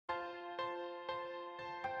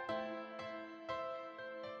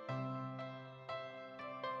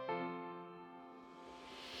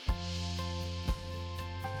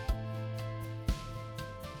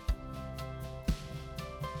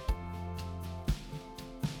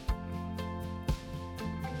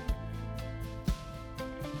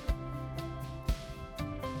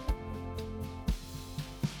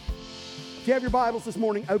If you have your Bibles this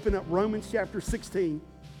morning, open up Romans chapter 16.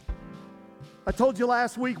 I told you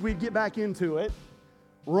last week we'd get back into it.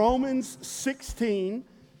 Romans 16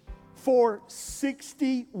 for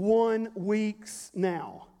 61 weeks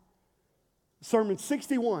now. Sermon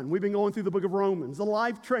 61. We've been going through the book of Romans, a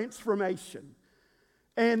life transformation.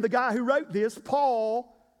 And the guy who wrote this,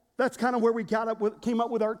 Paul, that's kind of where we came up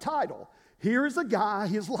with our title. Here is a guy,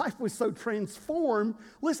 his life was so transformed.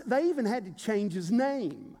 Listen, they even had to change his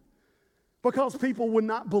name because people would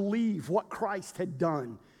not believe what Christ had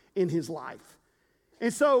done in his life.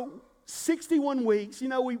 And so 61 weeks,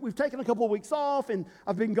 we've taken a couple of weeks off and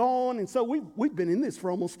I've been gone. And so we've been in this for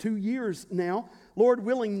almost 2 years now. Lord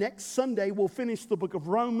willing, next Sunday we'll finish the book of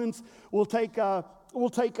Romans. We'll take a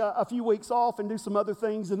few weeks off and do some other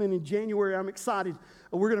things. And then in January, I'm excited.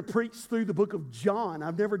 We're going to preach through the book of John.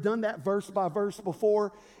 I've never done that verse by verse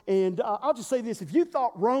before. And I'll just say this. If you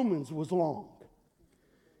thought Romans was long,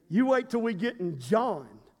 you wait till we get in John.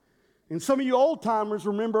 And some of you old timers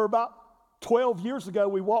remember about 12 years ago,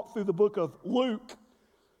 we walked through the book of Luke.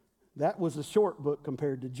 That was a short book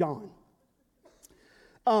compared to John.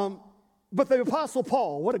 But the Apostle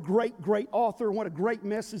Paul, what a great author, and what a great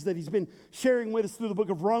message that he's been sharing with us through the book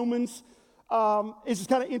of Romans. It's just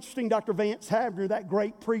kind of interesting, Dr. Vance Havner, that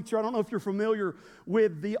great preacher. I don't know if you're familiar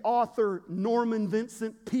with the author Norman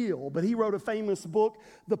Vincent Peale, but he wrote a famous book,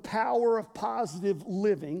 The Power of Positive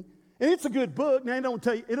Living. And it's a good book. Now,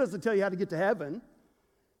 it doesn't tell you how to get to heaven,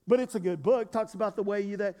 but it's a good book. It talks about the way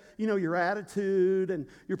your attitude and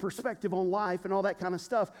your perspective on life and all that kind of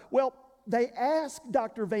stuff. Well, they asked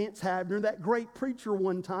Dr. Vance Havner, that great preacher,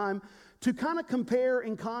 one time to kind of compare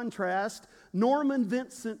and contrast Norman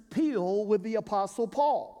Vincent Peale with the Apostle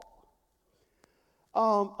Paul.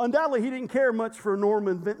 Undoubtedly, he didn't care much for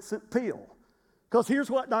Norman Vincent Peale, because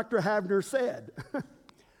here's what Dr. Havner said.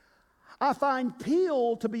 I find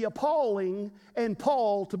Peale to be appalling and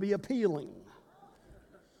Paul to be appealing.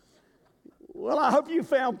 Well, I hope you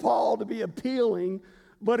found Paul to be appealing.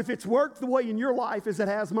 But if it's worked the way in your life as it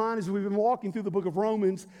has mine, as we've been walking through the book of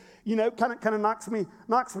Romans, kind of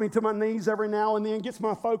knocks me to my knees every now and then, gets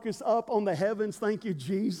my focus up on the heavens. Thank you,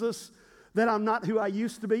 Jesus, that I'm not who I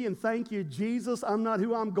used to be. And thank you, Jesus, I'm not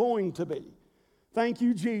who I'm going to be. Thank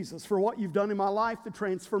you, Jesus, for what you've done in my life, the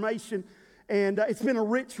transformation. And it's been a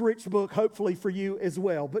rich book, hopefully, for you as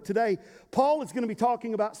well. But today, Paul is going to be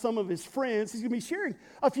talking about some of his friends. He's going to be sharing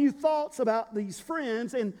a few thoughts about these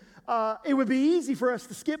friends. And it would be easy for us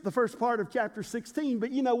to skip the first part of chapter 16,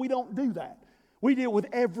 but we don't do that. We deal with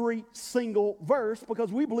every single verse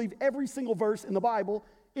because we believe every single verse in the Bible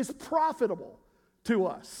is profitable to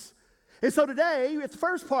us. And so today, at the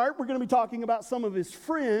first part, we're going to be talking about some of his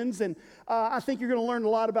friends, and I think you're going to learn a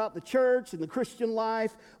lot about the church and the Christian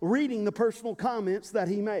life, reading the personal comments that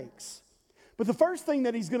he makes. But the first thing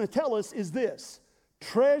that he's going to tell us is this: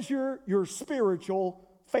 treasure your spiritual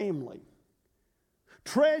family.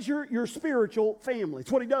 Treasure your spiritual family.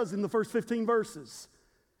 It's what he does in the first 15 verses.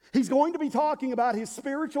 He's going to be talking about his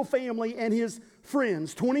spiritual family and his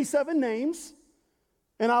friends. 27 names,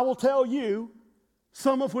 and I will tell you,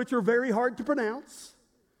 some of which are very hard to pronounce.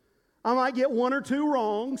 I might get one or two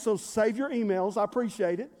wrong, so save your emails. I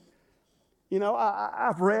appreciate it.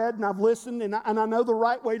 I've read and I've listened, and I know the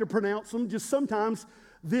right way to pronounce them. Just sometimes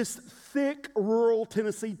this thick rural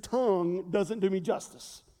Tennessee tongue doesn't do me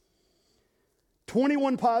justice.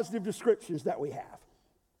 21 positive descriptions that we have.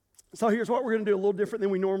 So here's what we're going to do a little different than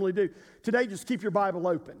we normally do. Today, just keep your Bible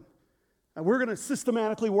open. And we're going to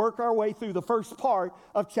systematically work our way through the first part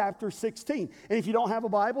of chapter 16. And if you don't have a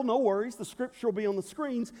Bible, no worries. The scripture will be on the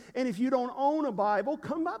screens. And if you don't own a Bible,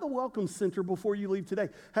 come by the Welcome Center before you leave today.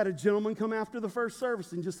 Had a gentleman come after the first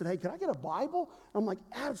service and just said, hey, can I get a Bible? I'm like,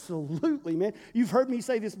 absolutely, man. You've heard me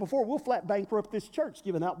say this before. We'll flat bankrupt this church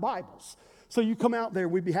giving out Bibles. So you come out there,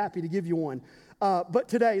 we'd be happy to give you one. But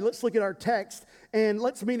today, let's look at our text and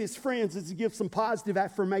let's meet his friends as he gives some positive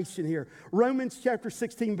affirmation here. Romans chapter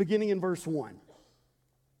 16, beginning in verse 1.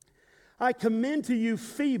 I commend to you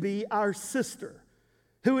Phoebe, our sister,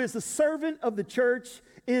 who is a servant of the church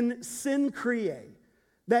in Cenchreae,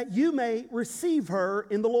 that you may receive her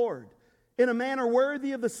in the Lord in a manner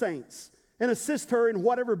worthy of the saints, and assist her in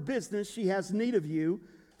whatever business she has need of you.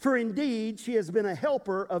 For indeed, she has been a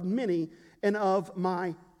helper of many and of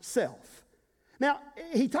myself. Now,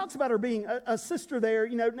 he talks about her being a sister there.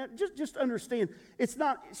 Just understand,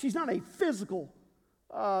 she's not a physical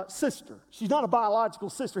sister. She's not a biological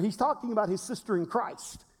sister. He's talking about his sister in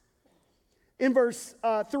Christ. In verse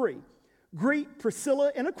 3, greet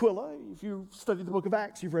Priscilla and Aquila. If you studied the book of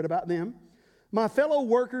Acts, you've read about them. My fellow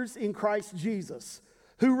workers in Christ Jesus,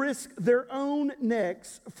 who risk their own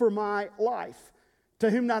necks for my life.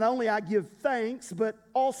 to whom not only I give thanks, but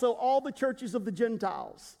also all the churches of the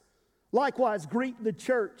Gentiles. Likewise, greet the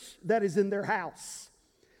church that is in their house.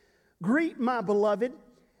 Greet my beloved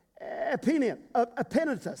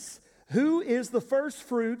Epaenetus, who is the first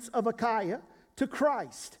fruits of Achaia, to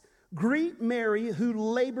Christ. Greet Mary, who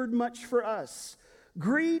labored much for us.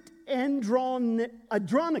 Greet Andronicus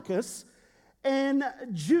and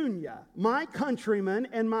Junia, my countrymen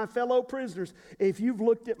and my fellow prisoners. If you've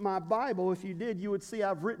looked at my Bible, if you did, you would see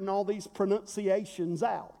I've written all these pronunciations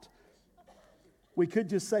out. We could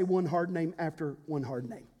just say one hard name after one hard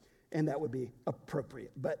name, and that would be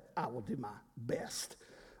appropriate, but I will do my best.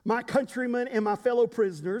 My countrymen and my fellow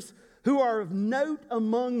prisoners, who are of note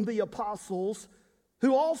among the apostles,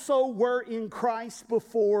 who also were in Christ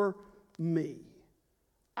before me.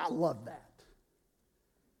 I love that.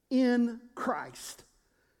 In Christ.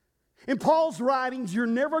 In Paul's writings, you're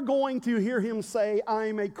never going to hear him say,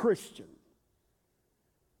 I'm a Christian.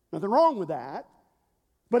 Nothing wrong with that.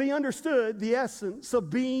 But he understood the essence of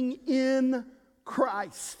being in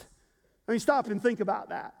Christ. I mean, stop and think about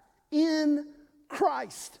that. In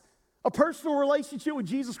Christ. A personal relationship with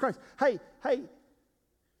Jesus Christ. Hey,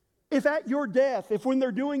 if at your death, if when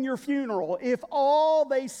they're doing your funeral, if all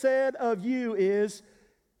they said of you is,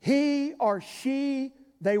 he or she,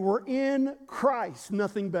 they were in Christ,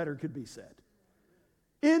 nothing better could be said.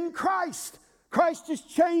 In Christ. Christ has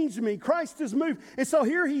changed me. Christ has moved. And so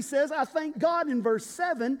here he says, I thank God in verse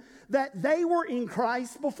 7 that they were in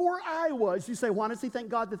Christ before I was. You say, why does he thank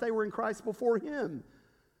God that they were in Christ before him?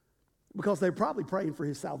 Because they were probably praying for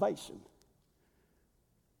his salvation.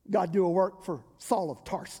 God do a work for Saul of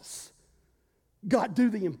Tarsus. God do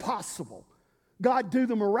the impossible. God do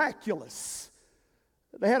the miraculous.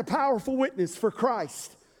 They had a powerful witness for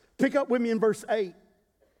Christ. Pick up with me in verse 8.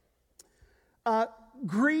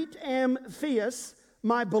 Greet Amphias,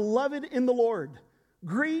 my beloved in the Lord.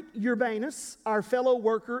 Greet Urbanus, our fellow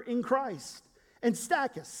worker in Christ. And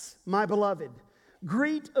Stachys, my beloved.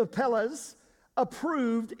 Greet Apelles,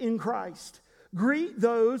 approved in Christ. Greet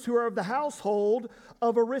those who are of the household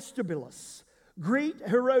of Aristobulus. Greet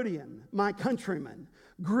Herodian, my countryman.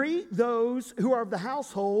 Greet those who are of the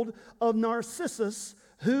household of Narcissus,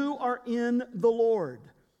 who are in the Lord.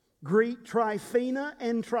 Greet Tryphena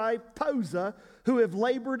and Tryphosa, who have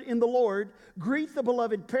labored in the Lord. Greet the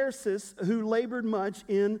beloved Persis, who labored much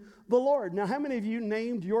in the Lord. Now, how many of you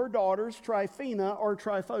named your daughters Tryphena or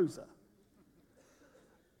Tryphosa?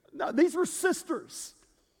 No, these were sisters.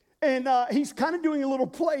 And he's kind of doing a little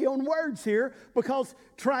play on words here because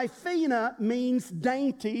Tryphena means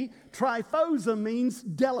dainty, Tryphosa means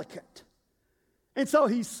delicate. And so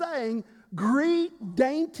he's saying, greet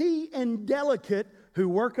dainty and delicate who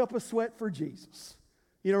work up a sweat for Jesus.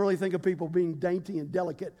 You don't really think of people being dainty and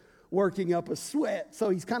delicate working up a sweat. So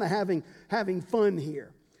he's kind of having fun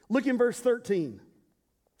here. Look in verse 13.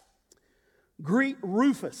 Greet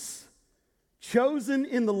Rufus, chosen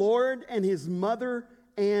in the Lord, and his mother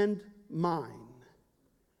and mine.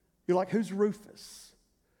 You're like, who's Rufus?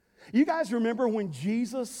 You guys remember when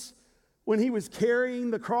Jesus, when he was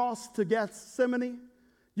carrying the cross to Gethsemane?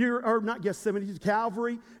 Not Gethsemane,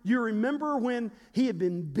 Calvary. You remember when he had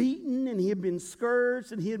been beaten and he had been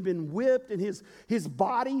scourged and he had been whipped and his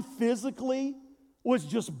body physically was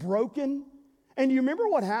just broken? And you remember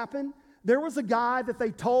what happened? There was a guy that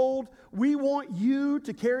they told, we want you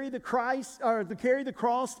to carry the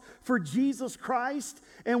cross for Jesus Christ.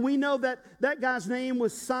 And we know that that guy's name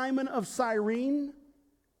was Simon of Cyrene.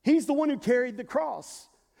 He's the one who carried the cross.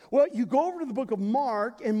 Well, you go over to the book of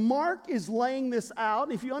Mark, and Mark is laying this out.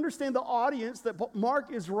 And if you understand the audience that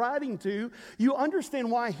Mark is writing to, you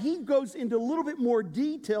understand why he goes into a little bit more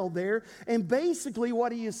detail there. And basically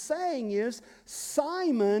what he is saying is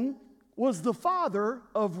Simon was the father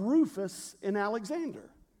of Rufus and Alexander.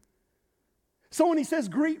 So when he says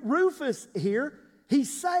greet Rufus here,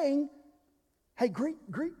 he's saying, hey,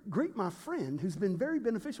 greet my friend who's been very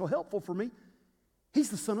beneficial, helpful for me. He's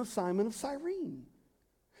the son of Simon of Cyrene.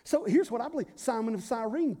 So here's what I believe. Simon of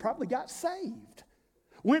Cyrene probably got saved.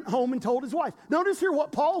 Went home and told his wife. Notice here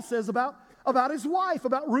what Paul says about his wife,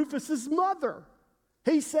 about Rufus's mother.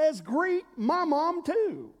 He says, greet my mom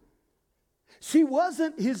too. She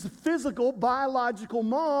wasn't his physical, biological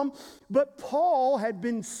mom, but Paul had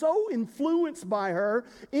been so influenced by her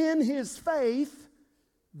in his faith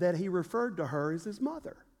that he referred to her as his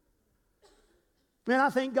mother. Man, I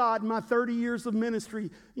thank God in my 30 years of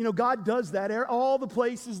ministry, God does that. All the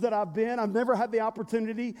places that I've been, I've never had the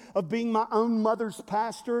opportunity of being my own mother's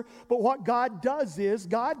pastor. But what God does is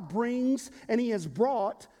God brings, and he has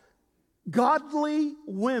brought godly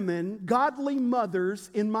women, godly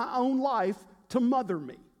mothers in my own life to mother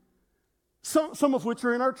me. some of which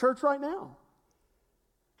are in our church right now.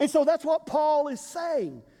 And so that's what Paul is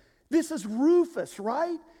saying. This is Rufus,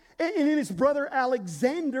 right? And in his brother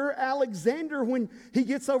Alexander, when he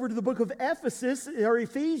gets over to the book of Ephesus or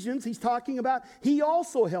Ephesians, he's talking about he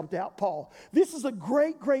also helped out Paul. This is a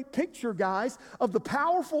great, great picture, guys, of the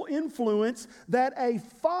powerful influence that a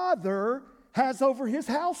father has over his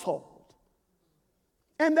household.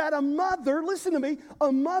 And that a mother, listen to me,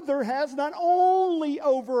 a mother has not only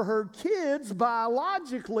over her kids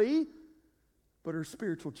biologically, but her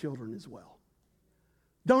spiritual children as well.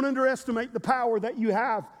 Don't underestimate the power that you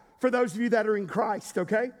have for those of you that are in Christ,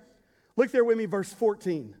 okay? Look there with me, verse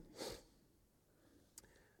 14.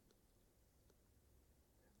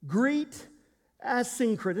 Greet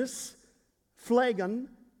Asyncritus, Phlegon,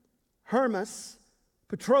 Hermas,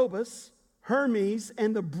 Petrobus, Hermes,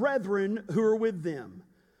 and the brethren who are with them.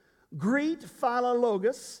 Greet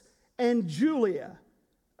Philologus and Julia,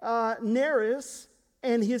 Nereus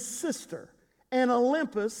and his sister, and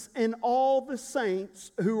Olympus and all the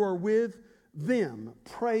saints who are with them.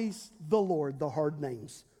 Praise the Lord, the hard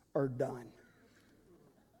names are done.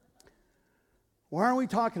 Why are we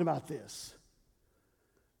talking about this?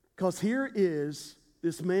 Because here is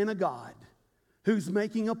this man of God who's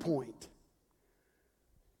making a point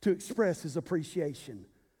to express his appreciation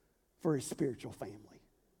for his spiritual family.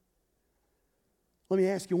 Let me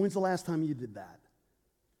ask you, when's the last time you did that?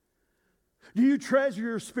 Do you treasure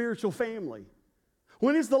your spiritual family?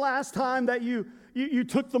 When is the last time that you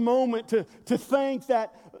took the moment to thank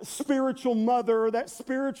that spiritual mother or that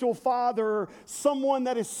spiritual father or someone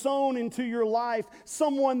that is sown into your life,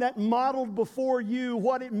 someone that modeled before you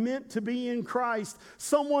what it meant to be in Christ,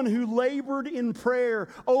 someone who labored in prayer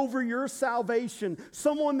over your salvation,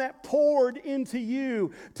 someone that poured into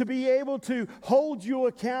you to be able to hold you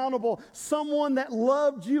accountable, someone that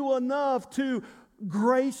loved you enough to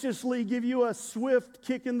graciously give you a swift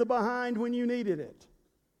kick in the behind when you needed it?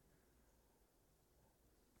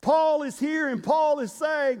 Paul is here and Paul is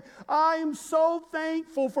saying, I am so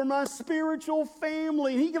thankful for my spiritual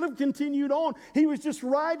family. And he could have continued on. He was just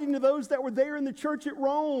writing to those that were there in the church at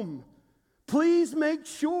Rome. Please make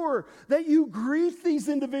sure that you greet these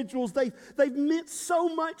individuals. They've meant so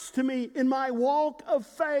much to me in my walk of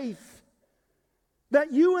faith.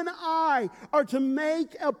 That you and I are to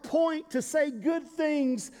make a point to say good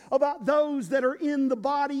things about those that are in the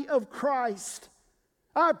body of Christ.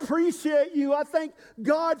 I appreciate you. I thank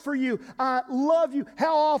God for you. I love you.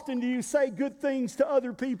 How often do you say good things to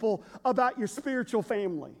other people about your spiritual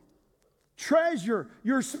family? Treasure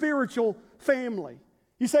your spiritual family.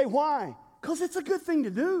 You say, why? Because it's a good thing to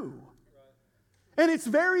do. And it's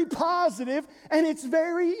very positive and it's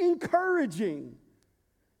very encouraging.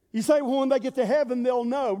 You say, well, when they get to heaven, they'll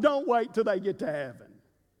know. Don't wait till they get to heaven.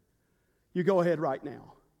 You go ahead right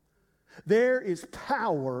now. There is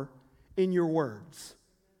power in your words.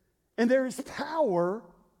 And there is power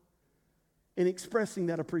in expressing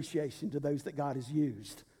that appreciation to those that God has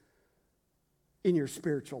used in your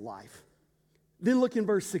spiritual life. Then look in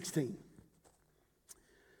verse 16.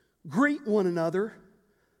 Greet one another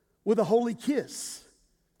with a holy kiss.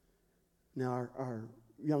 Now, our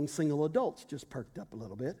young single adults just perked up a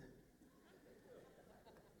little bit.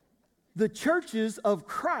 The churches of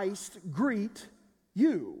Christ greet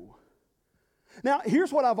you. Now,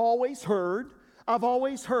 here's what I've always heard. I've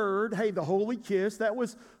always heard, hey, the holy kiss, that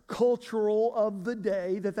was cultural of the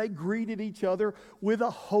day, that they greeted each other with a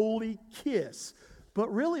holy kiss.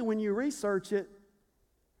 But really, when you research it,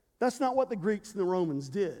 that's not what the Greeks and the Romans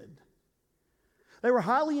did. They were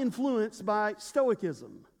highly influenced by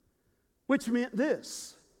Stoicism, which meant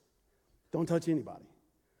this: don't touch anybody.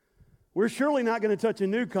 We're surely not going to touch a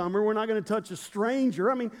newcomer. We're not going to touch a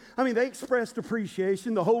stranger. I mean, they expressed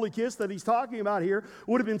appreciation. The holy kiss that he's talking about here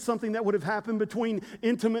would have been something that would have happened between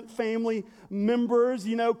intimate family members,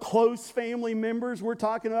 close family members. We're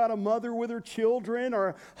talking about a mother with her children, or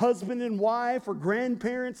a husband and wife, or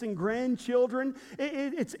grandparents and grandchildren.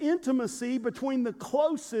 It's intimacy between the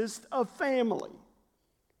closest of family.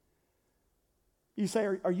 You say,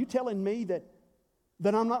 are you telling me that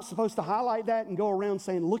I'm not supposed to highlight that and go around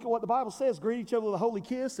saying, look at what the Bible says, greet each other with a holy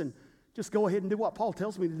kiss, and just go ahead and do what Paul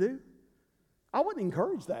tells me to do? I wouldn't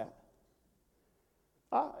encourage that.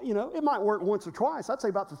 It might work once or twice. I'd say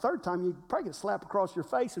about the third time, you probably get a slap across your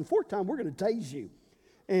face, and fourth time, we're going to tase you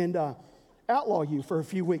and outlaw you for a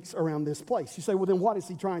few weeks around this place. You say, well, then what is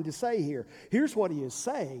he trying to say here? Here's what he is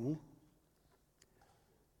saying.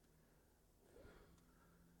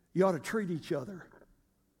 You ought to treat each other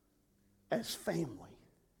as family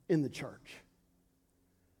in the church.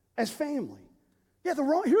 As family. Yeah,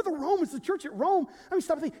 here are the Romans, the church at Rome. I mean,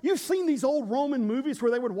 stop and think. You've seen these old Roman movies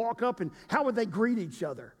where they would walk up and how would they greet each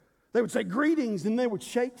other? They would say greetings and they would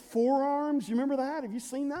shake forearms. You remember that? Have you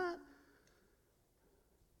seen that?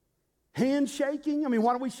 Handshaking. I mean,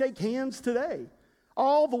 why don't we shake hands today?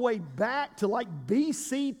 All the way back to like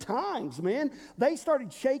BC times, man. They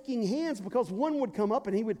started shaking hands because one would come up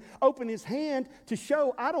and he would open his hand to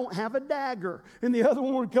show, I don't have a dagger. And the other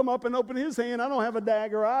one would come up and open his hand, I don't have a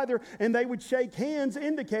dagger either. And they would shake hands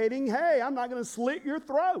indicating, hey, I'm not going to slit your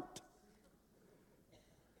throat.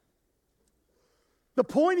 The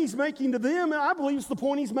point he's making to them, and I believe it's the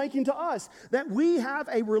point he's making to us, that we have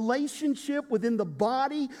a relationship within the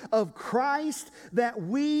body of Christ, that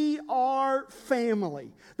we are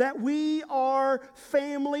family,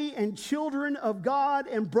 and children of God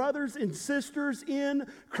and brothers and sisters in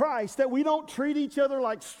Christ, that we don't treat each other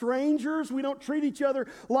like strangers, we don't treat each other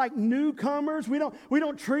like newcomers, we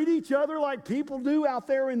don't treat each other like people do out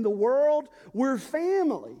there in the world. We're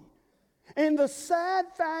family. And the sad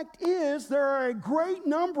fact is there are a great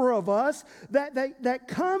number of us that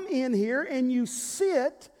come in here and you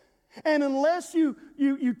sit, and unless you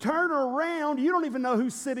turn around, you don't even know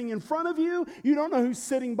who's sitting in front of you. You don't know who's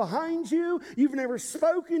sitting behind you. You've never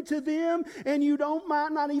spoken to them, and you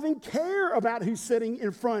might not even care about who's sitting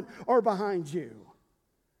in front or behind you.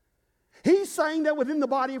 He's saying that within the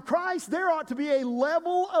body of Christ, there ought to be a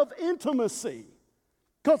level of intimacy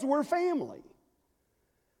because we're family.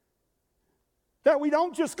 That we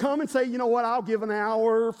don't just come and say, you know what, I'll give an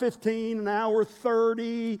hour 15, an hour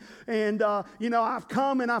 30, and, I've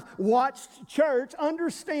come and I've watched church.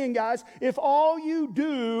 Understand, guys, if all you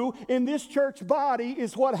do in this church body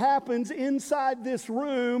is what happens inside this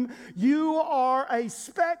room, you are a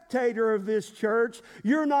spectator of this church.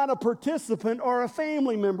 You're not a participant or a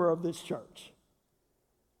family member of this church.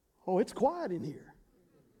 Oh, it's quiet in here.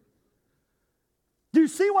 Do you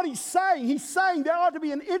see what he's saying? He's saying there ought to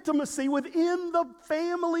be an intimacy within the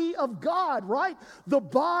family of God, right? The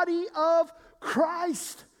body of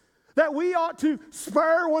Christ. That we ought to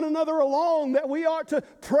spur one another along, that we ought to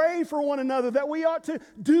pray for one another, that we ought to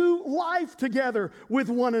do life together with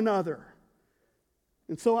one another.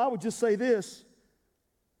 And so I would just say this.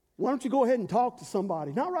 Why don't you go ahead and talk to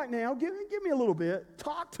somebody? Not right now. Give me a little bit.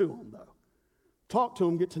 Talk to them, though. Talk to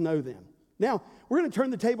them, get to know them. Now, we're going to turn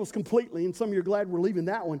the tables completely, and some of you are glad we're leaving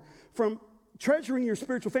that one, from treasuring your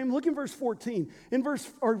spiritual family. Look in verse 14. Verse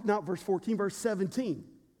 17.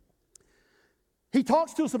 He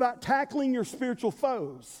talks to us about tackling your spiritual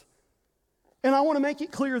foes. And I want to make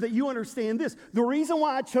it clear that you understand this. The reason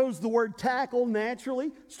why I chose the word tackle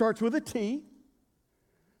naturally starts with a T.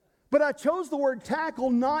 But I chose the word tackle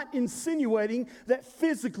not insinuating that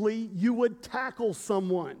physically you would tackle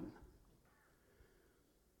someone.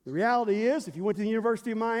 The reality is, if you went to the University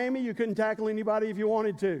of Miami, you couldn't tackle anybody if you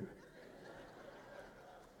wanted to.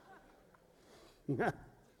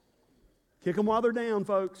 Kick them while they're down,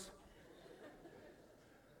 folks.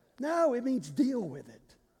 No, it means deal with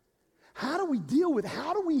it. How do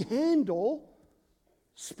we handle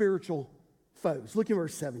spiritual foes? Look at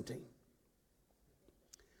verse 17.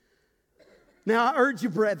 Now I urge you,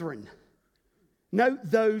 brethren, note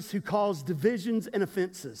those who cause divisions and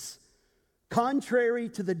offenses, contrary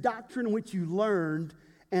to the doctrine which you learned,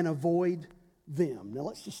 and avoid them. Now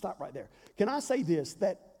let's just stop right there. Can I say this,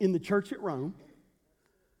 that in the church at Rome,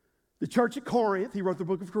 the church at Corinth, he wrote the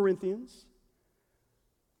book of Corinthians,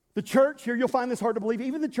 the church here, you'll find this hard to believe,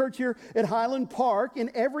 even the church here at Highland Park,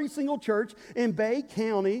 in every single church in Bay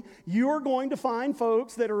County, you're going to find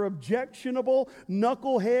folks that are objectionable,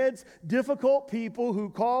 knuckleheads, difficult people who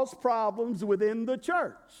cause problems within the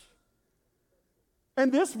church.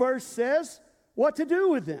 And this verse says what to do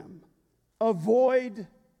with them. Avoid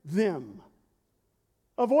them.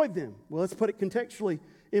 Avoid them. Well, let's put it contextually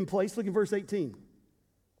in place. Look at verse 18.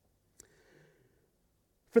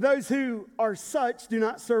 For those who are such do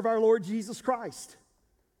not serve our Lord Jesus Christ,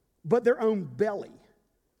 but their own belly,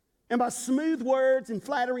 and by smooth words and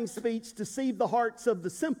flattering speech deceive the hearts of the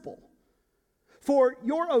simple. For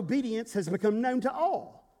your obedience has become known to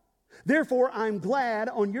all. Therefore, I'm glad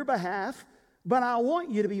on your behalf, but I want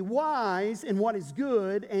you to be wise in what is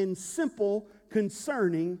good and simple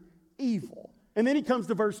concerning evil. And then he comes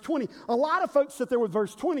to verse 20. A lot of folks sit there with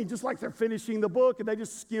verse 20 just like they're finishing the book and they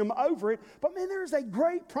just skim over it. But man, there's a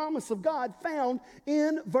great promise of God found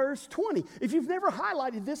in verse 20. If you've never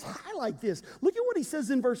highlighted this, highlight this. Look at what he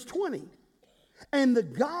says in verse 20. And the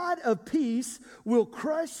God of peace will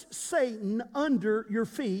crush Satan under your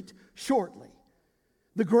feet shortly.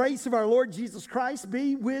 The grace of our Lord Jesus Christ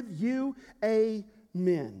be with you.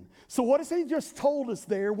 Amen. So what has he just told us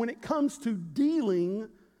there when it comes to dealing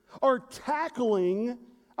are tackling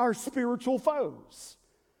our spiritual foes?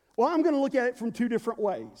 Well, I'm going to look at it from two different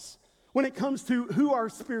ways when it comes to who our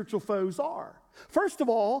spiritual foes are. First of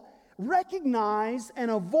all, recognize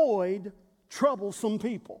and avoid troublesome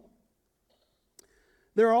people.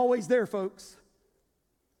 They're always there, folks.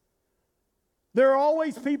 There are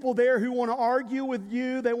always people there who want to argue with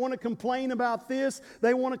you. They want to complain about this.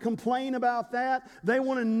 They want to complain about that. They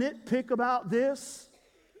want to nitpick about this.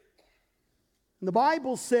 And the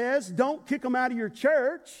Bible says, don't kick them out of your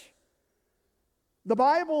church. The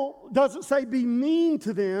Bible doesn't say be mean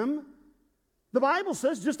to them. The Bible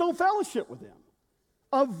says just don't fellowship with them.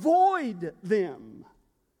 Avoid them.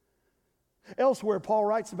 Elsewhere, Paul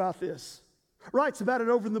writes about this. Writes about it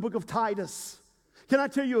over in the book of Titus. Can I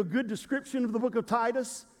tell you a good description of the book of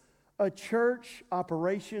Titus? A church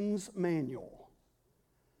operations manual.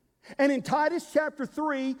 And in Titus chapter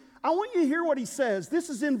 3, I want you to hear what he says. This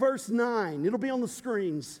is in verse 9. It'll be on the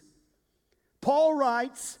screens. Paul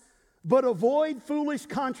writes, "But avoid foolish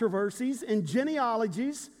controversies and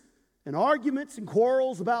genealogies and arguments and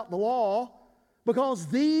quarrels about the law, because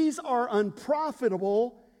these are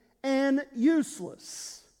unprofitable and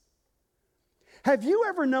useless." Have you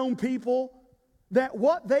ever known people that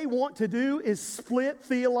what they want to do is split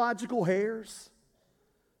theological hairs?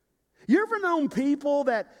 You ever known people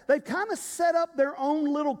that they've kind of set up their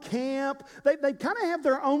own little camp? They kind of have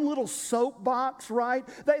their own little soapbox, right?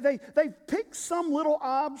 They've picked some little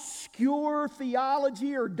obscure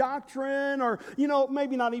theology or doctrine, or,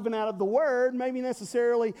 maybe not even out of the Word, maybe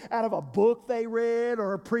necessarily out of a book they read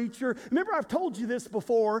or a preacher. Remember, I've told you this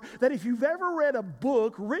before, that if you've ever read a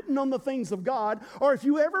book written on the things of God, or if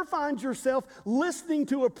you ever find yourself listening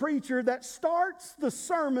to a preacher that starts the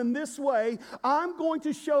sermon this way, I'm going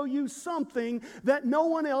to show you something that no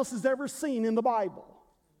one else has ever seen in the Bible.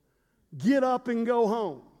 Get up and go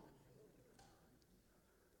home.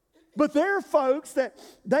 But there are folks that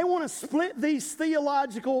they want to split these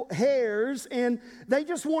theological hairs, and they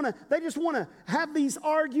just want to have these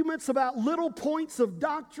arguments about little points of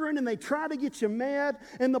doctrine, and they try to get you mad.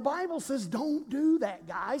 And the Bible says, don't do that,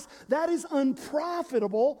 guys. That is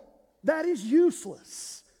unprofitable. That is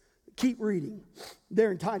useless. Keep reading. There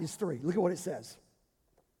in Titus 3. Look at what it says.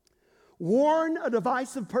 Warn a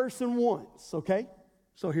divisive person once, okay?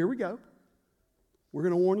 So here we go. We're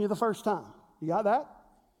going to warn you the first time. You got that?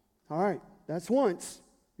 All right, that's once,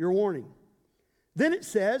 your warning. Then it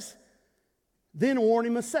says, then warn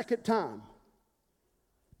him a second time.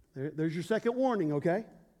 There's your second warning, okay?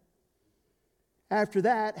 After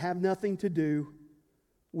that, have nothing to do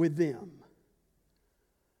with them.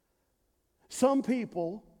 Some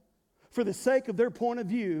people, for the sake of their point of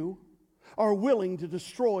view, are willing to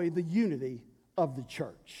destroy the unity of the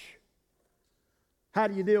church. How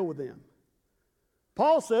do you deal with them?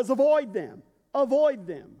 Paul says, avoid them. Avoid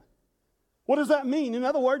them. What does that mean? In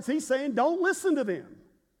other words, he's saying, don't listen to them.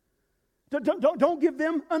 Don't give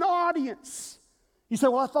them an audience. You say,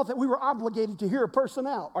 well, I thought that we were obligated to hear a person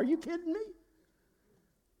out. Are you kidding me?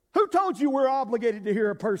 Who told you we're obligated to hear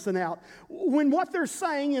a person out? When what they're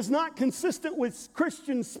saying is not consistent with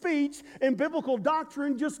Christian speech and biblical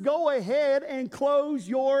doctrine, just go ahead and close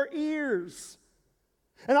your ears.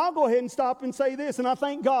 And I'll go ahead and stop and say this, and I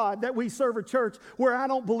thank God that we serve a church where I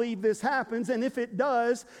don't believe this happens, and if it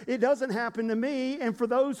does, it doesn't happen to me, and for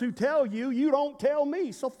those who tell you, you don't tell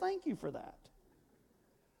me, so thank you for that.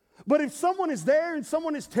 But if someone is there and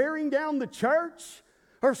someone is tearing down the church,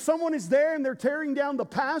 or someone is there and they're tearing down the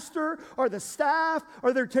pastor or the staff,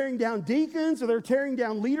 or they're tearing down deacons, or they're tearing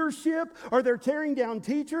down leadership, or they're tearing down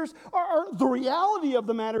teachers, or the reality of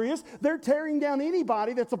the matter is they're tearing down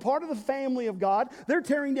anybody that's a part of the family of God, they're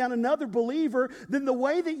tearing down another believer, then the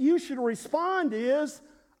way that you should respond is,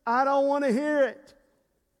 I don't want to hear it.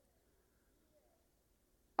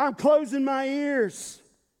 I'm closing my ears.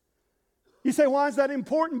 You say, why is that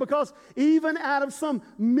important? Because even out of some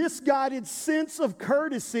misguided sense of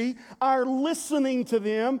courtesy, our listening to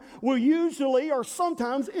them will usually or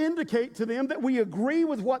sometimes indicate to them that we agree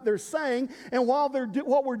with what they're saying. And while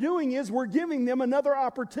what we're doing is we're giving them another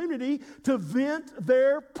opportunity to vent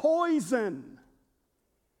their poison.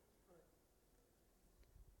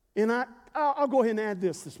 And I'll go ahead and add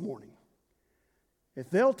this morning. If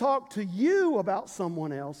they'll talk to you about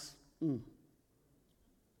someone else,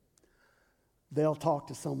 they'll talk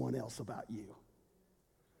to someone else about you.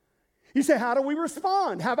 You say, how do we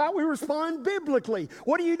respond? How about we respond biblically?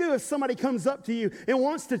 What do you do if somebody comes up to you and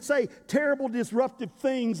wants to say terrible, disruptive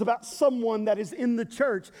things about someone that is in the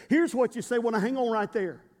church? Here's what you say. Well, now hang on right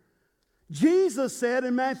there. Jesus said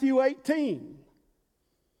in Matthew 18,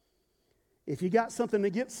 if you got something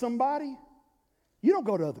against somebody, you don't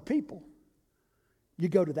go to other people. you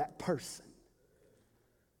go to that person.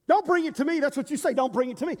 Don't bring it to me. That's what you say. Don't bring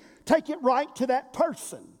it to me. Take it right to that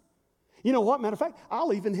person. You know what? Matter of fact,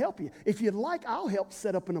 I'll even help you. If you'd like, I'll help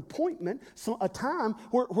set up an appointment, a time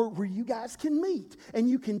where you guys can meet and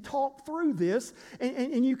you can talk through this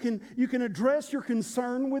and you can address your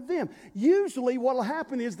concern with them. Usually what will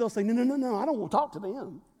happen is they'll say, no, I don't want to talk to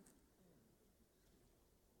them.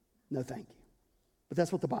 No, thank you. But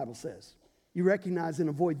that's what the Bible says. You recognize and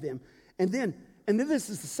avoid them. And then this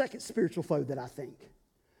is the second spiritual foe that I think.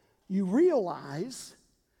 You realize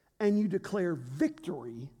and you declare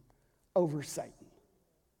victory over Satan.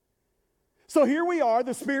 So here we are,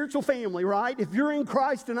 the spiritual family, right? If you're in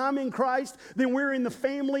Christ and I'm in Christ, then we're in the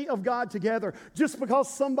family of God together. Just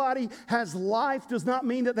because somebody has life does not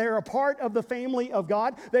mean that they're a part of the family of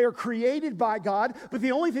God. They are created by God, but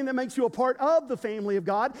the only thing that makes you a part of the family of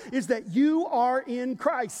God is that you are in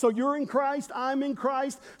Christ. So you're in Christ, I'm in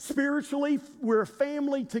Christ. Spiritually, we're a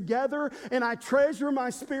family together, and I treasure my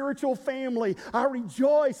spiritual family. I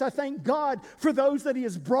rejoice. I thank God for those that He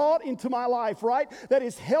has brought into my life, right? That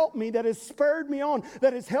has helped me, that has spurred me on,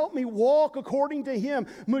 that has helped me walk according to Him,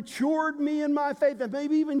 matured me in my faith, that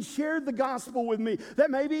maybe even shared the gospel with me, that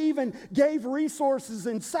maybe even gave resources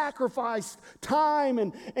and sacrificed time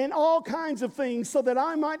and all kinds of things so that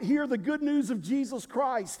I might hear the good news of Jesus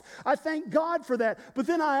Christ. I thank God for that. But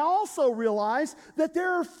then I also realize that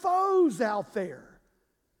there are foes out there.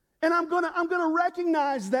 And I'm going to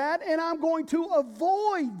recognize that, and I'm going to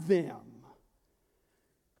avoid them.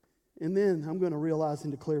 And then I'm going to realize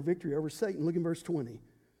and declare victory over Satan. Look in verse 20.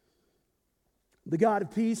 The God of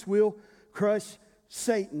peace will crush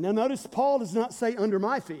Satan. Now notice Paul does not say under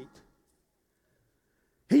my feet.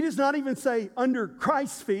 He does not even say under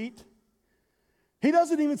Christ's feet. He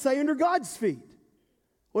doesn't even say under God's feet.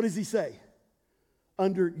 What does he say?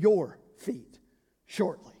 Under your feet,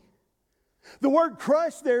 shortly. The word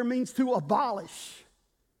crush there means to abolish.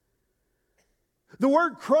 The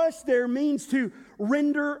word crush there means to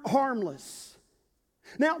render harmless.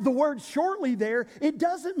 Now, the word shortly there, it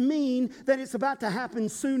doesn't mean that it's about to happen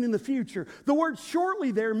soon in the future. The word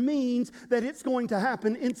shortly there means that it's going to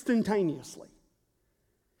happen instantaneously.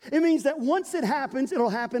 It means that once it happens, it'll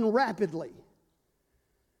happen rapidly.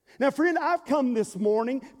 Now, friend, I've come this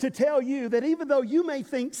morning to tell you that even though you may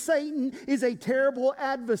think Satan is a terrible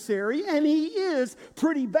adversary, and he is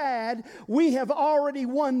pretty bad, we have already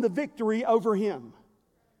won the victory over him.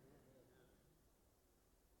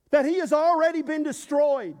 That he has already been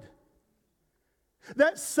destroyed.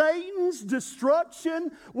 That Satan's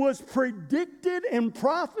destruction was predicted and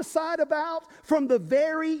prophesied about from the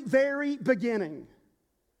very, very beginning.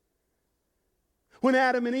 When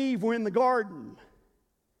Adam and Eve were in the garden,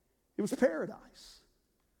 it was paradise.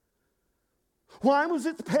 Why was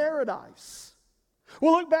it paradise?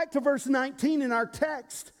 Well, look back to verse 19 in our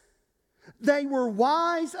text. They were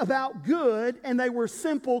wise about good, and they were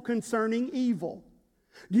simple concerning evil.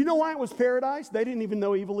 Do you know why it was paradise? They didn't even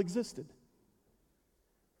know evil existed.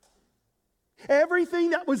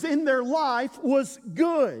 Everything that was in their life was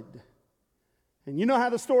good. And you know how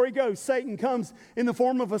the story goes. Satan comes in the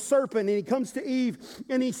form of a serpent, and he comes to Eve,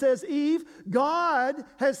 and he says, Eve, God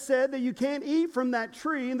has said that you can't eat from that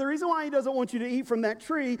tree. And the reason why he doesn't want you to eat from that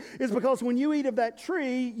tree is because when you eat of that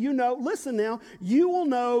tree, you know, listen now, you will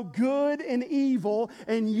know good and evil,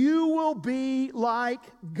 and you will be like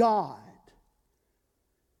God.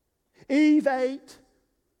 Eve ate,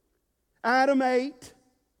 Adam ate,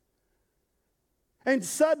 and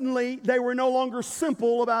suddenly they were no longer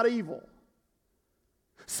simple about evil.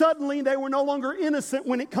 Suddenly, they were no longer innocent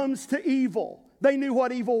when it comes to evil. They knew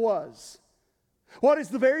what evil was. What is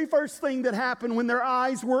the very first thing that happened when their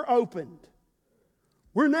eyes were opened?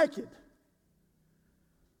 We're naked.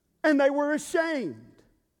 And they were ashamed.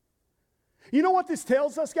 You know what this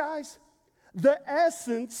tells us, guys? The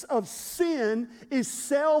essence of sin is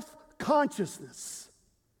self-consciousness.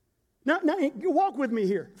 Now, walk with me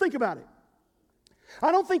here. Think about it.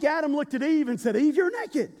 I don't think Adam looked at Eve and said, Eve, you're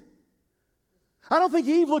naked. I don't think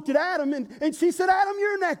Eve looked at Adam and she said, Adam,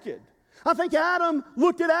 you're naked. I think Adam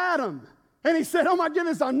looked at Adam and he said, oh my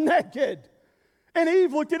goodness, I'm naked. And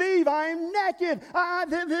Eve looked at Eve, I am naked.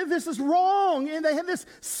 This is wrong. And they had this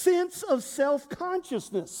sense of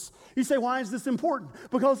self-consciousness. You say, why is this important?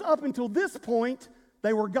 Because up until this point,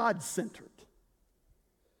 they were God-centered.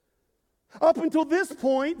 Up until this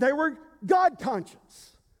point, they were God-conscious.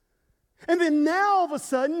 And then now, all of a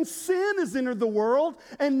sudden, sin has entered the world,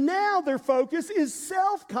 and now their focus is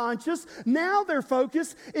self-conscious. Now their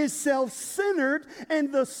focus is self-centered,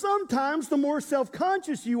 and sometimes the more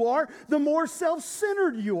self-conscious you are, the more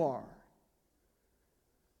self-centered you are.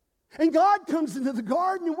 And God comes into the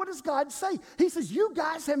garden, and what does God say? He says, you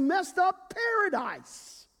guys have messed up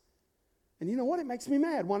paradise. And you know what? It makes me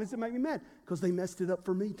mad. Why does it make me mad? Because they messed it up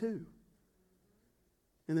for me too.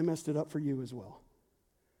 And they messed it up for you as well.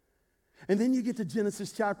 And then you get to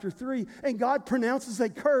Genesis chapter 3, and God pronounces a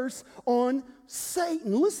curse on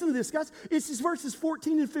Satan. Listen to this, guys. It's just verses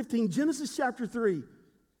 14 and 15, Genesis chapter 3.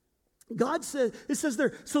 God said, it says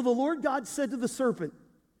there, so the Lord God said to the serpent,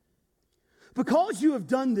 because you have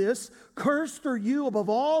done this, cursed are you above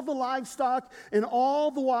all the livestock and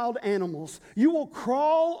all the wild animals. You will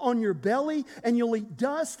crawl on your belly and you'll eat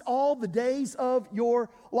dust all the days of your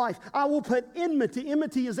life. I will put enmity.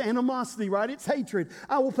 Enmity is animosity, right? It's hatred.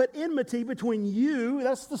 I will put enmity between you,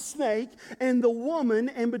 that's the snake, and the woman,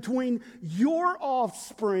 and between your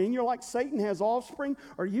offspring. You're like, Satan has offspring?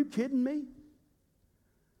 Are you kidding me?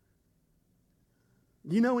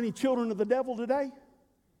 Do you know any children of the devil today?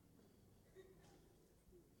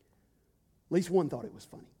 At least one thought it was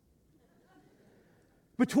funny.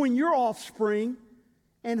 Between your offspring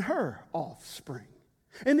and her offspring.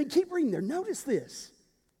 And then keep reading there. Notice this.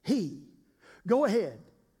 He. Go ahead.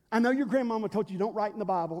 I know your grandmama told you don't write in the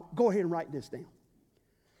Bible. Go ahead and write this down.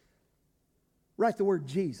 Write the word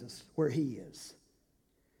Jesus where he is.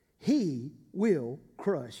 He will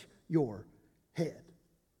crush your head.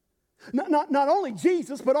 Not only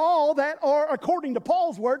Jesus, but all that are, according to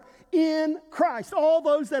Paul's word, in Christ. All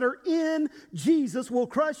those that are in Jesus will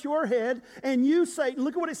crush your head, and you, Satan,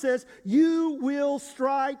 look at what it says, you will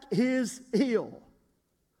strike his heel.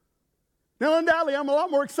 Now, undoubtedly, I'm a lot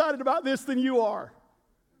more excited about this than you are.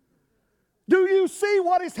 Do you see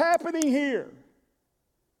what is happening here?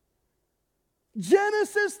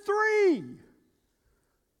 Genesis 3,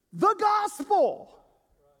 the gospel.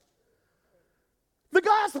 The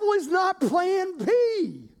gospel is not plan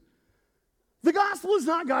B. The gospel is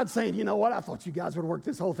not God saying, you know what, I thought you guys would work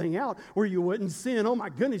this whole thing out where you wouldn't sin. Oh my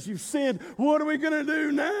goodness, you've sinned. What are we going to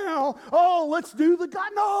do now? Oh, let's do the God.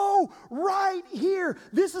 No, right here.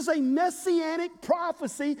 This is a messianic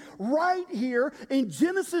prophecy right here in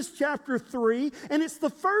Genesis chapter 3. And it's the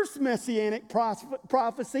first messianic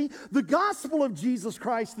prophecy, the gospel of Jesus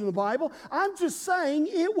Christ in the Bible. I'm just saying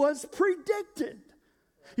it was predicted.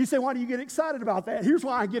 You say, why do you get excited about that? Here's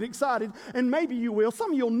why I get excited, and maybe you will.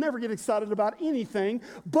 Some of you will never get excited about anything,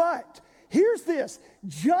 but here's this.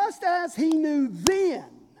 Just as he knew then,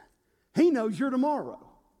 he knows your tomorrow.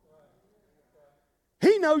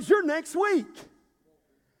 He knows your next week.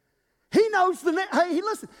 He knows hey,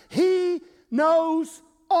 listen, he knows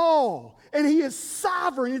all, and he is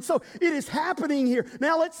sovereign, and so it is happening here.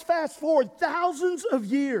 Now let's fast forward thousands of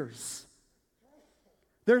years.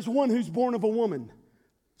 There's one who's born of a woman.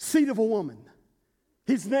 Seed of a woman.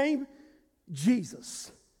 His name,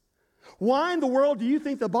 Jesus. Why in the world do you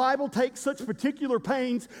think the Bible takes such particular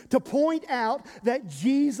pains to point out that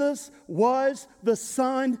Jesus was the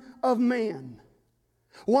Son of Man?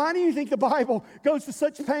 Why do you think the Bible goes to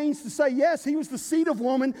such pains to say, yes, he was the seed of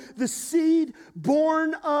woman, the seed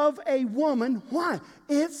born of a woman? Why?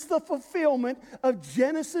 It's the fulfillment of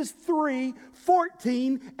Genesis 3,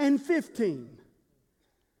 14 and 15.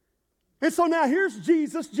 And so now here's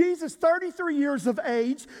Jesus. Jesus, 33 years of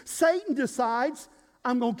age. Satan decides,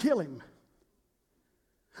 I'm going to kill him.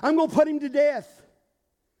 I'm going to put him to death.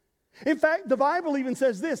 In fact, the Bible even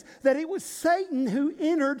says this, that it was Satan who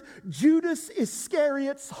entered Judas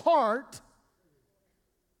Iscariot's heart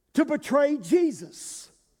to betray Jesus.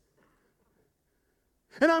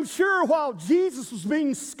 And I'm sure while Jesus was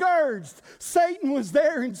being scourged, Satan was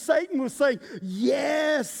there and Satan was saying,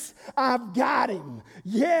 yes, I've got him.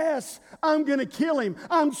 Yes, I'm going to kill him.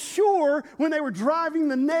 I'm sure when they were driving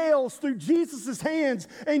the nails through Jesus' hands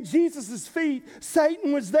and Jesus' feet,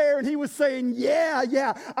 Satan was there and he was saying,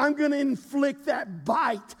 yeah, I'm going to inflict that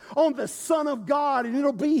bite on the Son of God and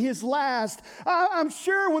it'll be his last. I'm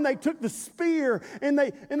sure when they took the spear and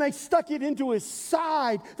they stuck it into his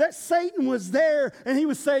side, that Satan was there and he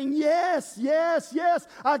was saying, yes,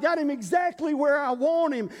 I got him exactly where I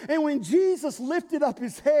want him. And when Jesus lifted up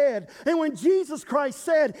his head, and when Jesus Christ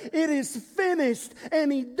said, it is finished,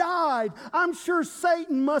 and he died, I'm sure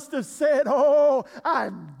Satan must have said, oh,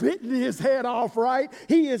 I've bitten his head off, right?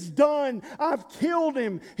 He is done. I've killed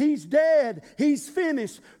him. He's dead. He's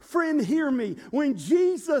finished. Friend, hear me. When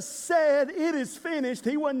Jesus said, it is finished,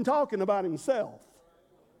 he wasn't talking about himself.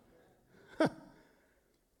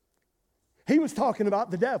 He was talking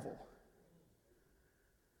about the devil.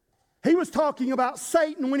 He was talking about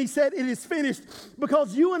Satan when he said it is finished,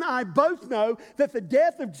 because you and I both know that the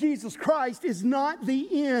death of Jesus Christ is not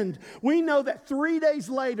the end. We know that 3 days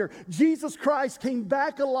later, Jesus Christ came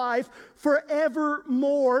back alive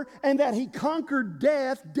forevermore, and that he conquered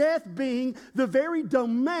death, death being the very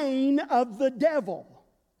domain of the devil.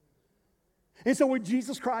 And so when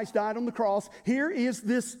Jesus Christ died on the cross, here is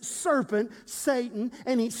this serpent, Satan,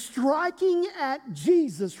 and he's striking at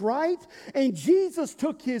Jesus, right? And Jesus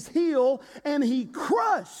took his heel and he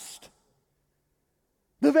crushed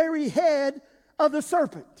the very head of the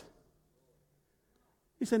serpent.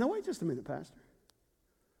 You say, no, wait just a minute, Pastor.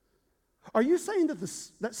 Are you saying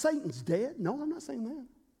that Satan's dead? No, I'm not saying that.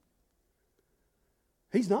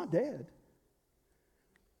 He's not dead.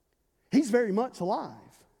 He's very much alive.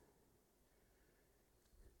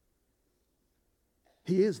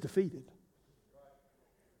 He is defeated.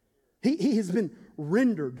 He has been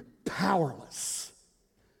rendered powerless.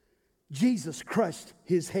 Jesus crushed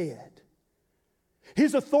his head.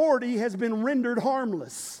 His authority has been rendered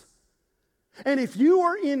harmless. And if you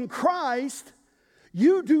are in Christ,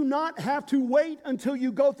 you do not have to wait until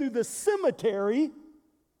you go through the cemetery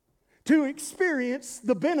to experience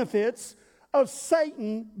the benefits of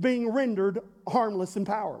Satan being rendered harmless and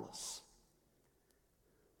powerless.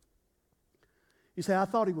 You say, I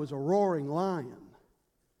thought he was a roaring lion.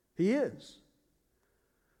 He is.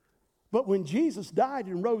 But when Jesus died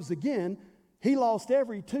and rose again, he lost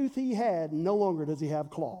every tooth he had, and no longer does he have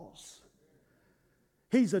claws.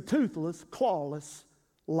 He's a toothless, clawless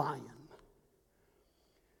lion.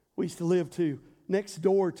 We used to live next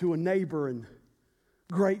door to a neighbor, and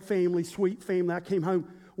great family, sweet family. I came home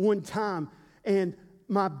one time, and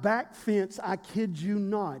my back fence, I kid you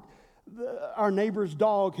not, our neighbor's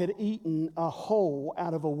dog had eaten a hole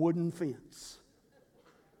out of a wooden fence.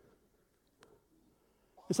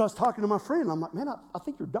 And so I was talking to my friend. I'm like, man, I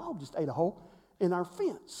think your dog just ate a hole in our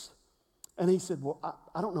fence. And he said, well,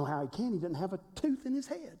 I don't know how he can. He didn't have a tooth in his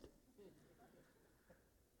head.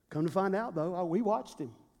 Come to find out, though, we watched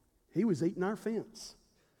him. He was eating our fence.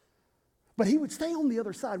 But he would stay on the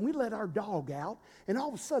other side, and we'd let our dog out, and all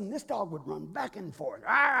of a sudden, this dog would run back and forth. And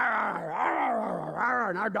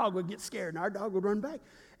our dog would get scared, and our dog would run back.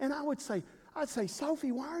 And I'd say,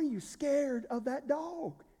 Sophie, why are you scared of that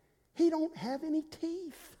dog? He don't have any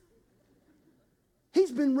teeth.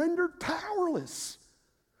 He's been rendered powerless.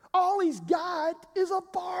 All he's got is a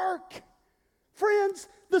bark. Friends,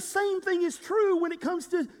 the same thing is true when it comes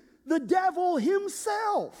to the devil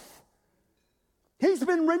himself. He's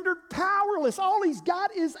been rendered powerless. All he's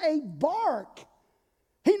got is a bark.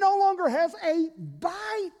 He no longer has a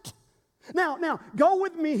bite. Now, go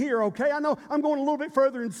with me here, okay? I know I'm going a little bit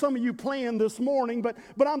further than some of you planned this morning, but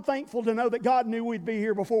I'm thankful to know that God knew we'd be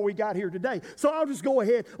here before we got here today. So I'll just go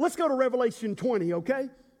ahead. Let's go to Revelation 20, okay?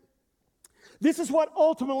 This is what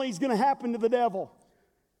ultimately is going to happen to the devil.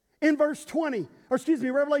 In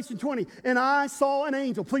Revelation 20, and I saw an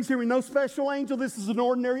angel. Please hear me, no special angel. This is an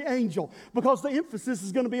ordinary angel, because the emphasis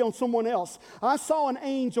is going to be on someone else. I saw an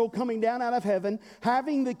angel coming down out of heaven,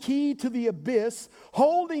 having the key to the abyss,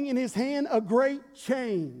 holding in his hand a great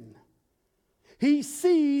chain. He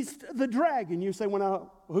seized the dragon. You say, well,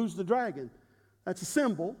 now, who's the dragon? That's a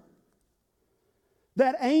symbol.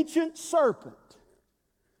 That ancient serpent,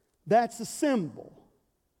 that's a symbol,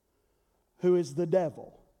 who is the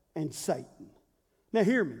devil and Satan. Now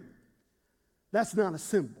hear me. That's not a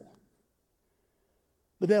symbol.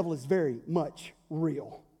 The devil is very much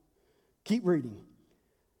real. Keep reading.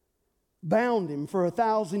 Bound him for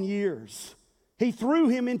 1,000 years. He threw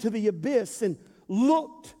him into the abyss and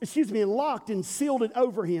locked and sealed it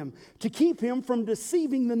over him to keep him from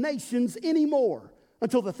deceiving the nations anymore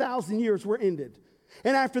until the 1,000 years were ended.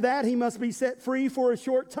 And after that, he must be set free for a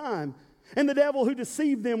short time. And the devil who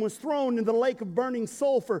deceived them was thrown into the lake of burning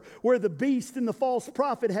sulfur, where the beast and the false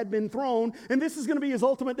prophet had been thrown. And this is going to be his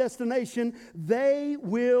ultimate destination. They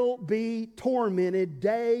will be tormented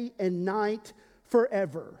day and night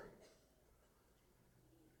forever.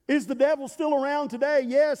 Is the devil still around today?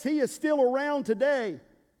 Yes, he is still around today.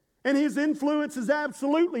 And his influence is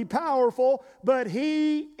absolutely powerful, but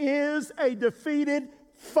he is a defeated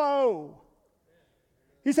foe.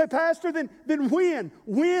 You say, Pastor, then when?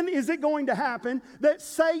 When is it going to happen that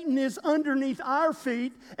Satan is underneath our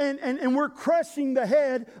feet and we're crushing the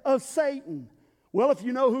head of Satan? Well, if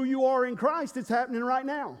you know who you are in Christ, it's happening right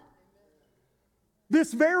now.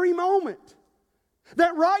 This very moment.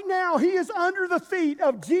 That right now he is under the feet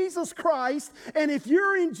of Jesus Christ, and if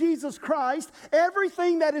you're in Jesus Christ,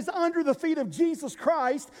 everything that is under the feet of Jesus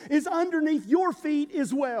Christ is underneath your feet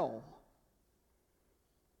as well.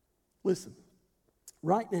 Listen.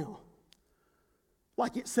 Right now,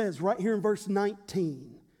 Like it says right here in verse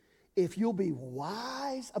 19, if you'll be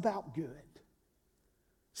wise about good,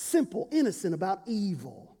 simple, innocent about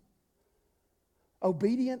evil,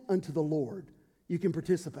 obedient unto the Lord, you can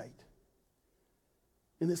participate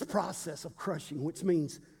in this process of crushing, which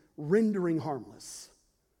means rendering harmless,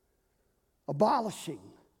 abolishing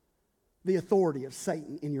the authority of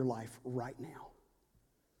Satan in your life right now.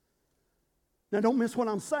 Now, don't miss what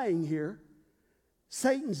I'm saying here.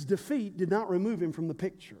 Satan's defeat did not remove him from the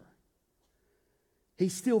picture.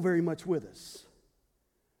 He's still very much with us.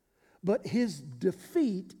 But his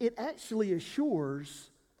defeat, it actually assures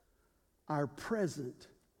our present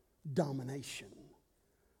domination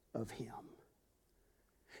of him.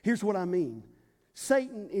 Here's what I mean.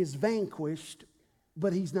 Satan is vanquished,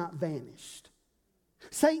 but he's not vanished.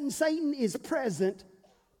 Satan is present,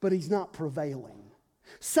 but he's not prevailing.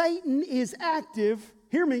 Satan is active,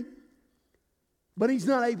 hear me, but he's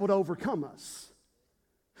not able to overcome us.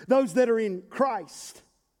 Those that are in Christ.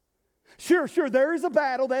 Sure, there is a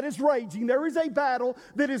battle that is raging. There is a battle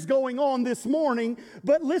that is going on this morning.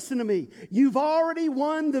 But listen to me. You've already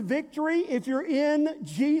won the victory if you're in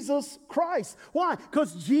Jesus Christ. Why?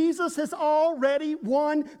 Because Jesus has already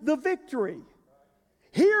won the victory.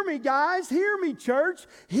 Hear me, guys. Hear me, church.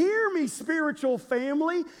 Hear me, spiritual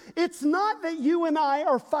family. It's not that you and I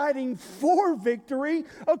are fighting for victory.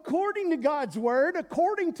 According to God's word,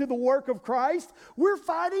 according to the work of Christ, we're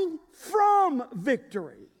fighting from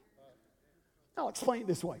victory. I'll explain it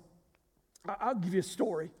this way. I'll give you a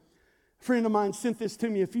story. A friend of mine sent this to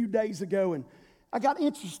me a few days ago, and I got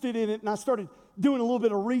interested in it, and I started doing a little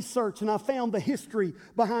bit of research, and I found the history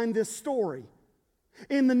behind this story.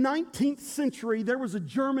 In the 19th century, there was a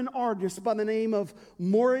German artist by the name of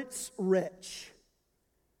Moritz Retsch.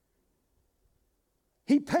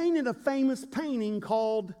 He painted a famous painting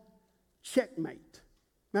called Checkmate.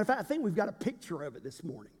 Matter of fact, I think we've got a picture of it this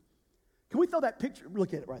morning. Can we throw that picture?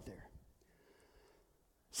 Look at it right there.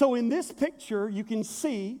 So in this picture, you can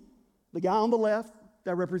see the guy on the left,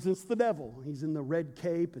 that represents the devil. He's in the red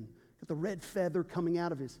cape and got the red feather coming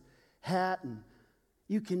out of his hat. And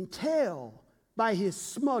you can tell by his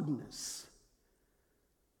smugness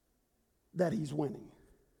that he's winning.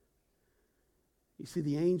 You see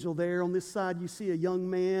the angel there on this side. You see a young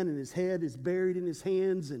man and his head is buried in his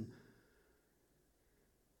hands and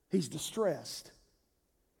he's distressed.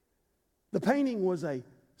 The painting was a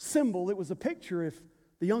symbol. It was a picture. If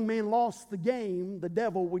the young man lost the game, the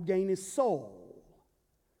devil would gain his soul.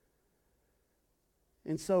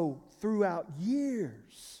 And so throughout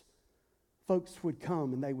years, folks would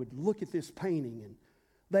come and they would look at this painting and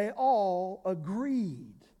they all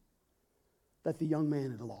agreed that the young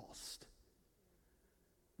man had lost,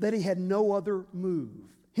 that he had no other move.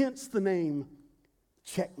 Hence the name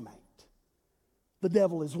Checkmate. The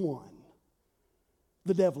devil has won.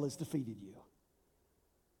 The devil has defeated you.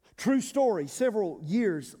 True story, several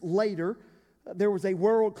years later, there was a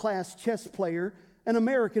world-class chess player, an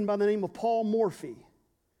American by the name of Paul Morphy.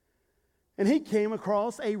 And he came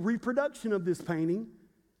across a reproduction of this painting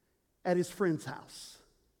at his friend's house.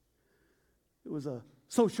 It was a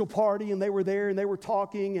social party, and they were there, and they were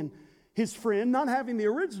talking, and his friend, not having the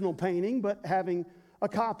original painting, but having a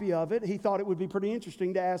copy of it, he thought it would be pretty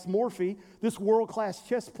interesting to ask Morphy, this world-class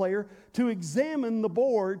chess player, to examine the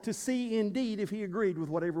board to see indeed if he agreed with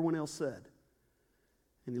what everyone else said.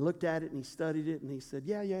 And he looked at it, and he studied it, and he said,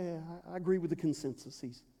 yeah, I agree with the consensus.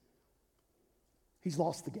 He's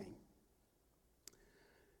lost the game.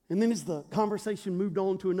 And then as the conversation moved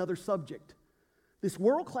on to another subject, this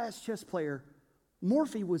world-class chess player,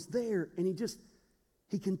 Morphy, was there, and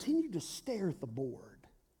he continued to stare at the board.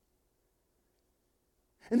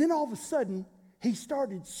 And then all of a sudden, he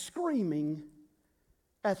started screaming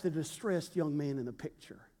at the distressed young man in the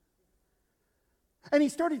picture. And he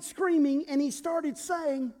started screaming, and he started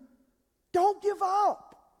saying, "Don't give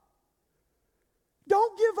up.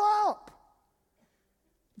 Don't give up.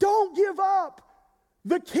 Don't give up.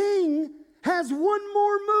 The king has one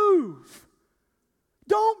more move.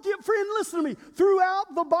 Don't give," friend, listen to me.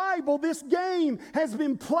 Throughout the Bible, this game has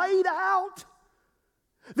been played out.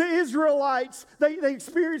 The Israelites, they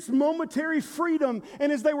experienced momentary freedom,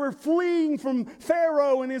 and as they were fleeing from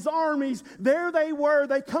Pharaoh and his armies, there they were.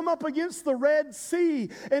 They come up against the Red Sea,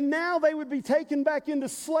 and now they would be taken back into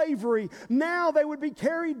slavery. Now they would be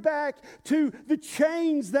carried back to the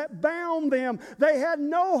chains that bound them. They had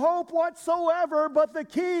no hope whatsoever, but the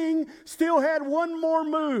king still had one more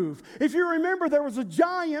move. If you remember, there was a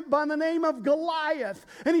giant by the name of Goliath,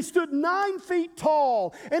 and he stood 9 feet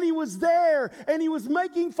tall, and he was there, and he was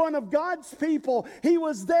making making fun of God's people. He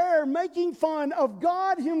was there making fun of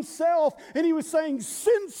God himself. And he was saying,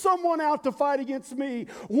 send someone out to fight against me.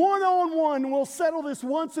 One-on-one, we'll settle this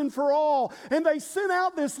once and for all. And they sent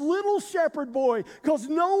out this little shepherd boy because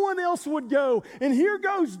no one else would go. And here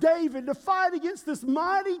goes David to fight against this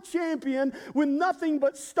mighty champion with nothing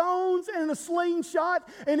but stones and a slingshot.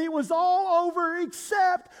 And it was all over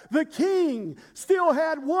except the king still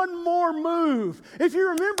had one more move. If you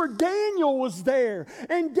remember, Daniel was there.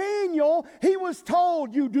 And Daniel, he was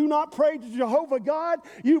told, you do not pray to Jehovah God,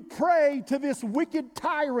 you pray to this wicked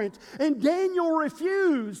tyrant. And Daniel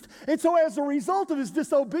refused. And so as a result of his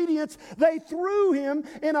disobedience, they threw him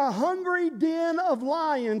in a hungry den of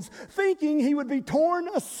lions, thinking he would be torn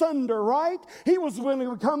asunder, right? He was going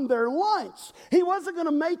to become their lunch. He wasn't going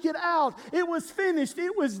to make it out. It was finished.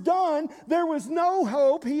 It was done. There was no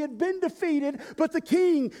hope. He had been defeated, but the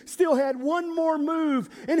king still had one more move.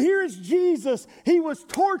 And here's Jesus. He was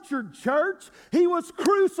tortured, church. He was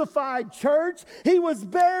crucified, church. He was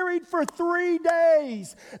buried for 3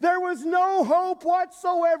 days. There was no hope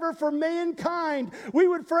whatsoever for mankind. We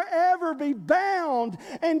would forever be bound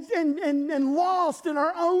and lost in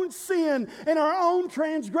our own sin and our own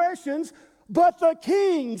transgressions. But the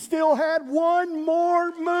king still had one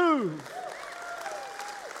more move.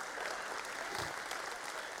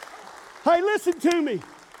 Hey, listen to me.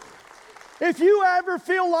 If you ever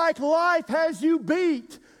feel like life has you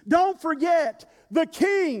beat, don't forget, the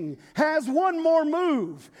king has one more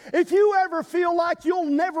move. If you ever feel like you'll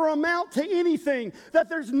never amount to anything, that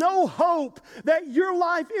there's no hope, that your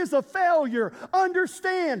life is a failure,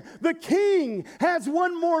 understand, the king has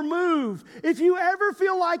one more move. If you ever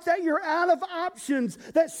feel like that you're out of options,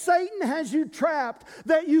 that Satan has you trapped,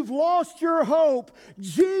 that you've lost your hope,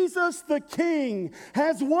 Jesus the king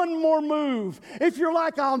has one more move. If you're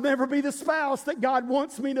like, I'll never be the spouse that God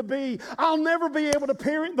wants me to be, I'll never be able to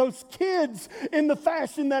parent those kids in the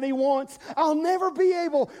fashion that he wants, I'll never be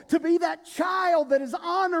able to be that child that is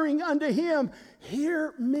honoring unto him.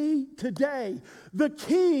 Hear me today. The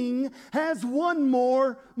king has one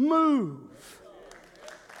more move.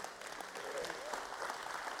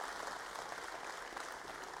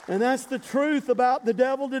 And that's the truth about the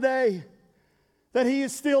devil today. That he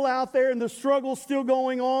is still out there and the struggle's still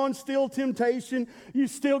going on, still temptation. You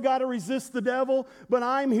still got to resist the devil. But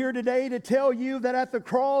I'm here today to tell you that at the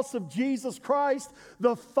cross of Jesus Christ,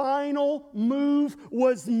 the final move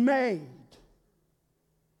was made.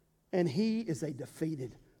 And he is a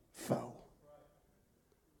defeated foe.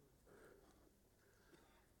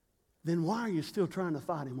 Then why are you still trying to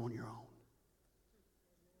fight him on your own?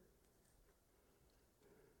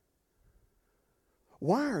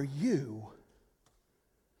 Why are you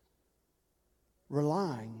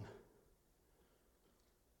relying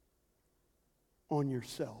on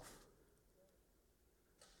yourself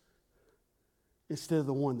instead of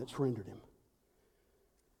the one that's rendered him,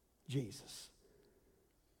 Jesus?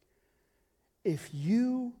 If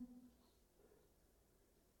you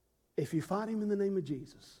fight him in the name of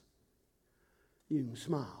Jesus, you can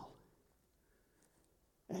smile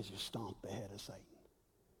as you stomp the head of Satan.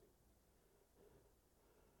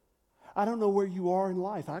 I don't know where you are in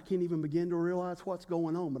life. I can't even begin to realize what's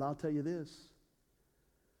going on, but I'll tell you this.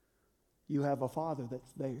 You have a Father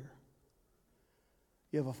that's there.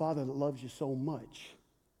 You have a Father that loves you so much,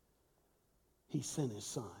 he sent his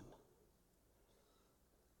Son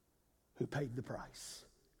who paid the price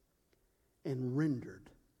and rendered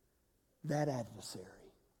that adversary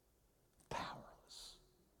powerless.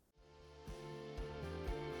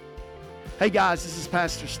 Hey guys, this is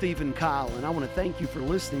Pastor Stephen Kyle, and I want to thank you for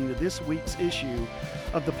listening to this week's issue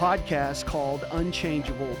of the podcast called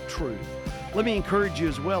Unchangeable Truth. Let me encourage you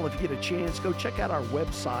as well, if you get a chance, go check out our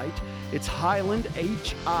website. It's Highland,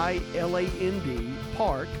 Hiland,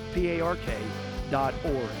 Park,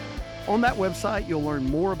 Park.org. On that website, you'll learn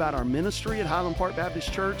more about our ministry at Highland Park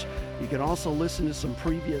Baptist Church. You can also listen to some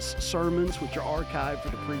previous sermons, which are archived for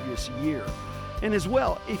the previous year. And as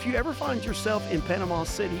well, if you ever find yourself in Panama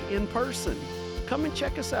City in person, come and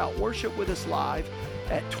check us out. Worship with us live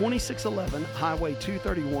at 2611 Highway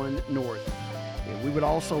 231 North. And we would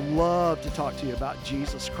also love to talk to you about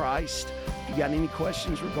Jesus Christ. If you got any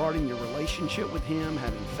questions regarding your relationship with him,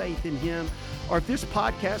 having faith in him, or if this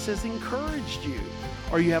podcast has encouraged you,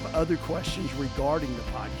 or you have other questions regarding the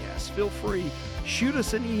podcast, feel free, shoot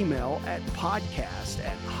us an email at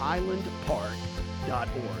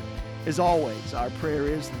podcast@highlandpark.org. As always, our prayer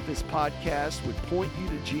is that this podcast would point you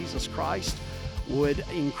to Jesus Christ, would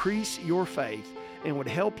increase your faith, and would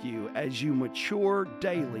help you as you mature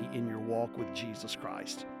daily in your walk with Jesus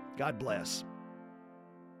Christ. God bless.